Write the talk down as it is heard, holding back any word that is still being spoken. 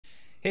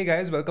Hey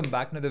guys, welcome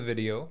back to the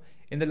video.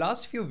 In the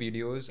last few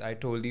videos, I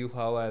told you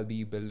how I'll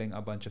be building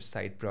a bunch of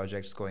side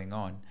projects going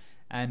on.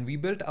 And we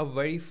built our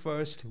very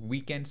first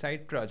weekend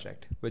side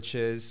project, which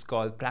is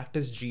called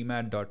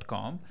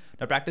practicegmat.com.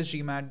 Now,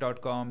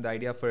 practicegmat.com, the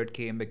idea for it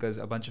came because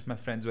a bunch of my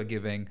friends were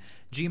giving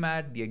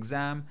GMAT, the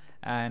exam,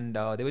 and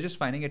they were just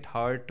finding it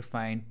hard to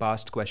find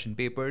past question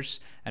papers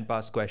and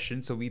past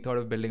questions. So we thought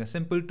of building a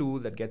simple tool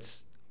that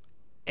gets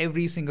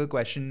every single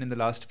question in the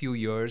last few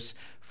years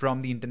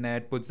from the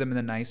internet, puts them in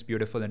a nice,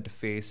 beautiful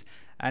interface.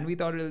 And we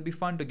thought it would be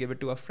fun to give it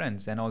to our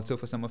friends and also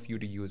for some of you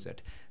to use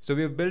it. So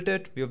we have built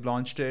it, we have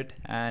launched it,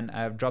 and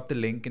I've dropped the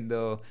link in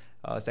the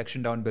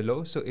section down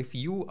below. So if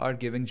you are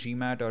giving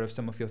GMAT or if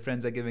some of your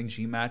friends are giving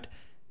GMAT,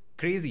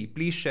 crazy,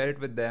 please share it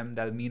with them.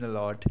 That'll mean a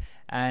lot.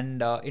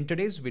 And in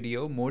today's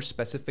video, more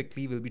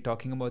specifically, we'll be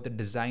talking about the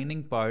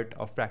designing part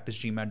of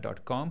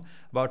practicegmat.com,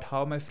 about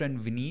how my friend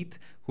Vinit,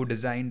 who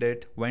designed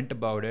it, went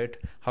about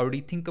it, how did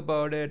he think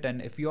about it,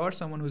 and if you are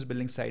someone who's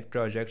building side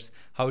projects,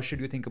 how should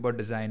you think about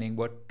designing,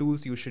 what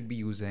tools you should be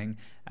using,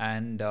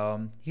 and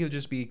he'll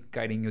just be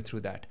guiding you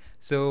through that.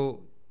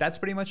 So that's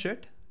pretty much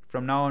it.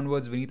 From now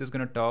onwards, Vinit is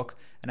going to talk,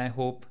 and I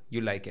hope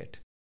you like it.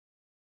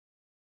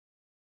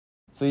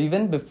 So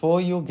even before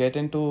you get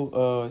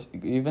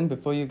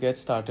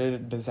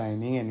started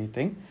designing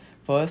anything,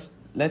 first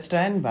let's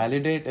try and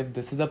validate if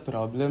this is a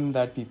problem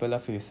that people are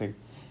facing.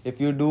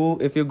 If you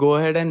go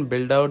ahead and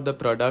build out the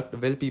product,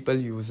 will people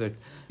use it?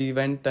 We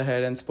went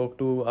ahead and spoke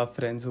to our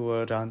friends who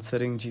were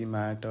answering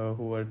GMAT,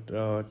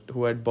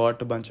 who had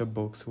bought a bunch of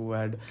books, who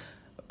had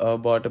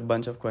bought a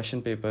bunch of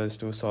question papers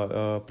to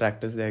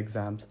practice their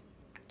exams.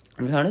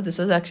 We found that this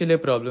was actually a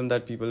problem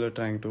that people were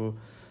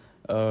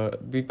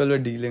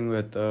dealing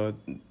with.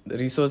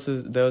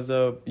 Resources, there was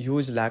a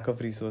huge lack of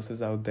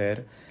resources out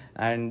there,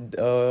 and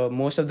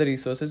most of the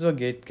resources were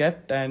gate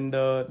kept, and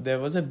there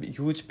was a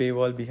huge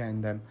paywall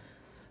behind them.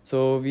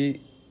 So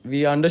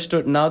we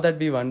understood, now that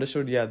we've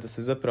understood, yeah, this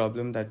is a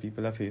problem that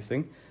people are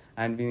facing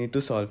and we need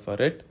to solve for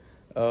it.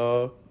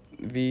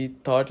 We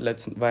thought,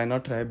 why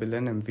not try build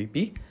an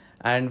MVP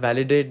and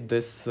validate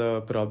this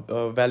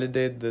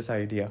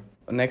idea.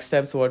 Next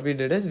steps, what we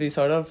did is we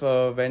sort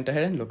of went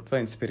ahead and looked for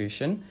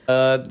inspiration.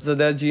 So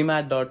there's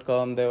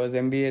GMAT.com, there was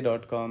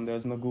MBA.com, there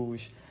was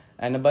Magoosh,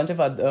 and a bunch of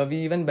other. We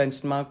even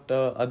benchmarked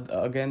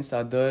against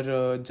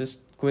other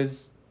just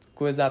quiz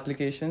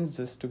applications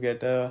just to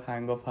get a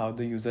hang of how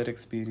the user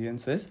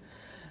experience is.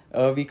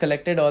 We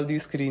collected all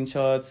these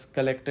screenshots,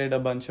 collected a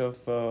bunch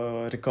of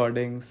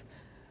recordings,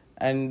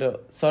 and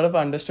sort of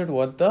understood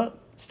what the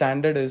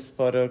standard is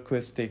for a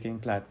quiz taking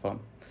platform.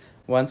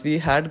 Once we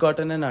had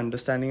gotten an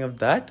understanding of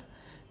that,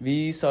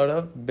 we sort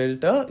of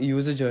built a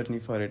user journey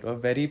for it, a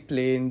very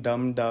plain,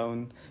 dumbed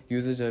down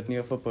user journey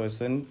of a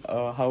person.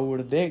 How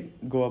would they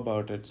go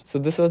about it? So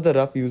this was the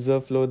rough user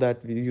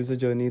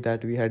journey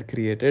that we had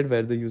created,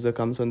 where the user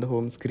comes on the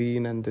home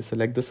screen and they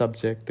select the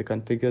subject, they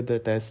configure the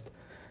test,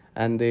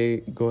 and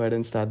they go ahead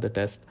and start the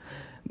test.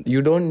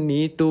 You don't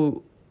need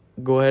to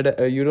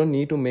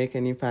make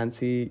any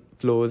fancy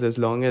flows, as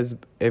long as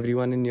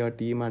everyone in your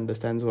team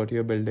understands what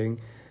you're building,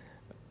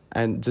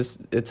 and just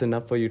it's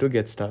enough for you to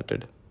get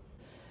started.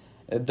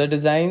 The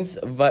designs,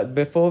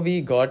 before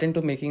we got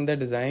into making the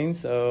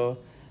designs,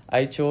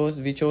 we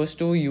chose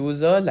to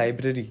use a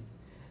library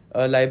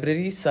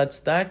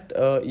such that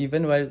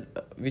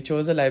we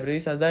chose a library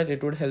such that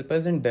it would help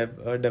us in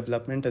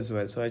development as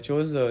well. So I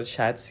chose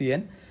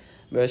ShadCN,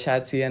 where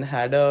ShadCN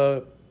had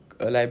a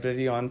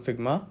library on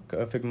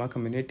Figma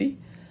community,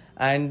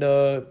 and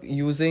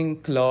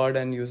using Claude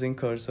and using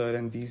Cursor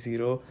and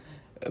V0,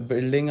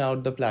 building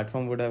out the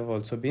platform would have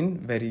also been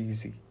very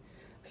easy.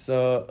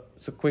 So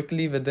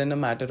quickly, within a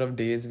matter of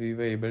days, we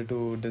were able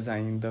to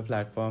design the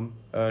platform,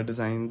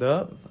 design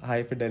the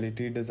high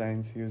fidelity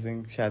designs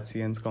using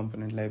ShadCN's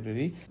component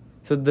library.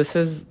 So this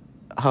is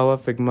how a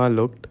Figma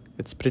looked.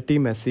 It's pretty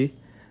messy.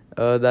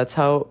 That's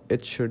how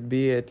it should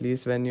be, at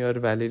least when you're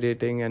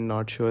validating and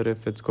not sure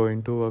if it's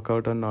going to work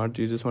out or not.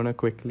 You just want to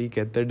quickly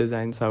get the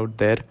designs out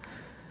there.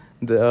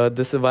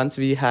 Once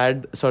we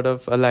had sort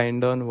of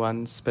aligned on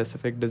one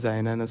specific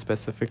design and a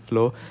specific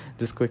flow,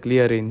 just quickly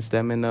arranged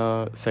them in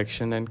a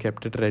section and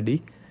kept it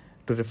ready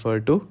to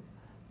refer to.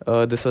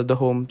 This was the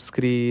home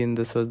screen,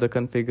 this was the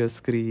configure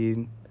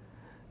screen,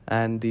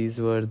 and these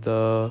were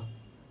the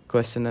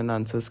question and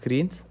answer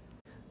screens.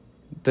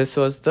 This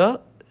was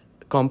the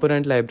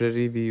component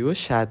library we use,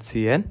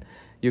 ShadCN.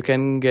 You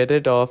can get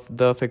it off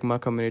the Figma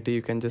community.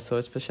 You can just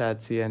search for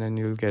ShadCN and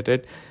you'll get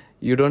it.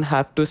 You don't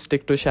have to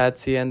stick to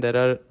ShadCN. There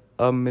are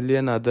a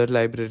million other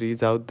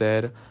libraries out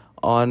there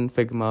on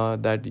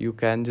Figma that you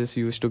can just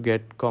use to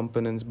get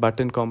components,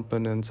 button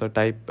components, or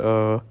type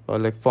or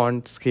like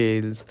font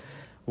scales,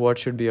 what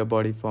should be a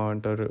body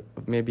font, or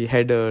maybe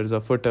headers or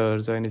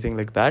footers or anything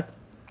like that.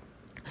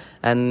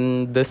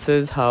 And this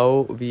is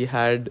how we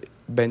had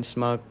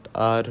benchmarked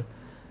our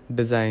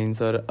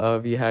designs, or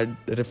we had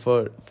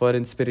referred for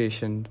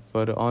inspiration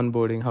for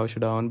onboarding. How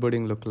should our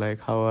onboarding look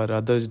like? How are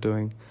others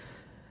doing?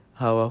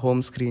 How a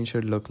home screen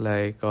should look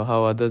like, or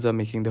how others are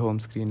making the home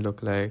screen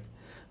look like.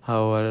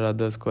 how are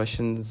others'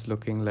 questions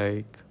looking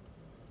like,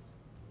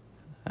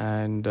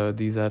 and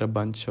these are a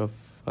bunch of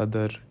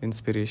other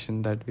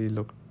inspiration that we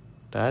looked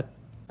at.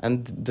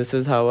 And this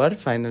is how our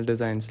final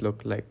designs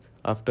look like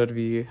after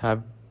we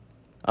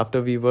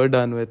were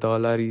done with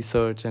all our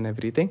research and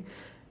everything,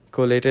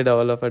 collated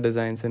all of our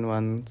designs in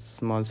one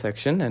small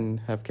section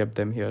and have kept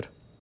them here.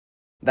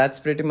 That's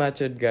pretty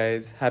much it,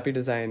 guys. Happy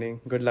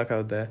designing. Good luck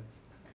out there.